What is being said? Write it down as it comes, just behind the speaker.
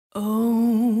Oh,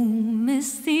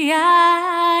 misty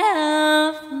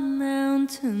eye of the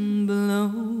mountain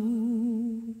below,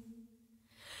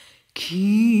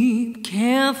 keep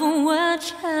careful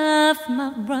watch of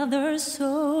my brother's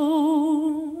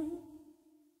soul.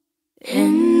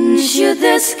 And should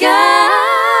the sky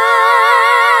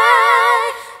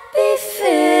be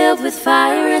filled with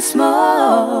fire and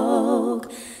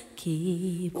smoke,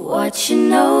 keep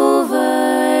watching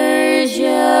over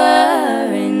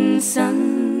your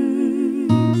sun.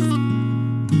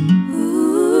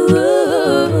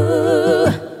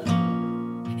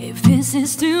 If this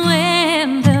is to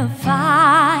end the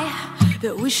fire,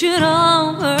 that we should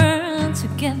all burn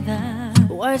together.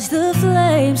 Watch the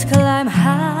flames climb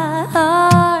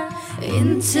high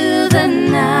into the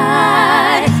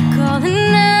night,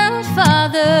 calling out,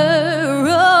 Father,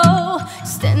 oh,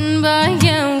 stand by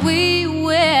and we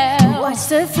will. Watch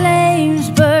the flames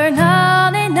burn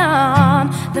on and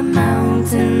on the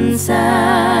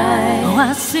mountainside. Oh,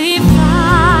 I see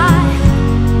fire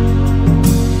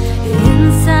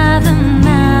inside the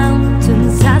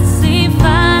mountains. I see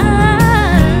fire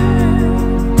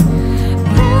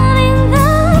burning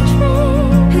the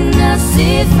trees, and I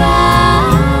see fire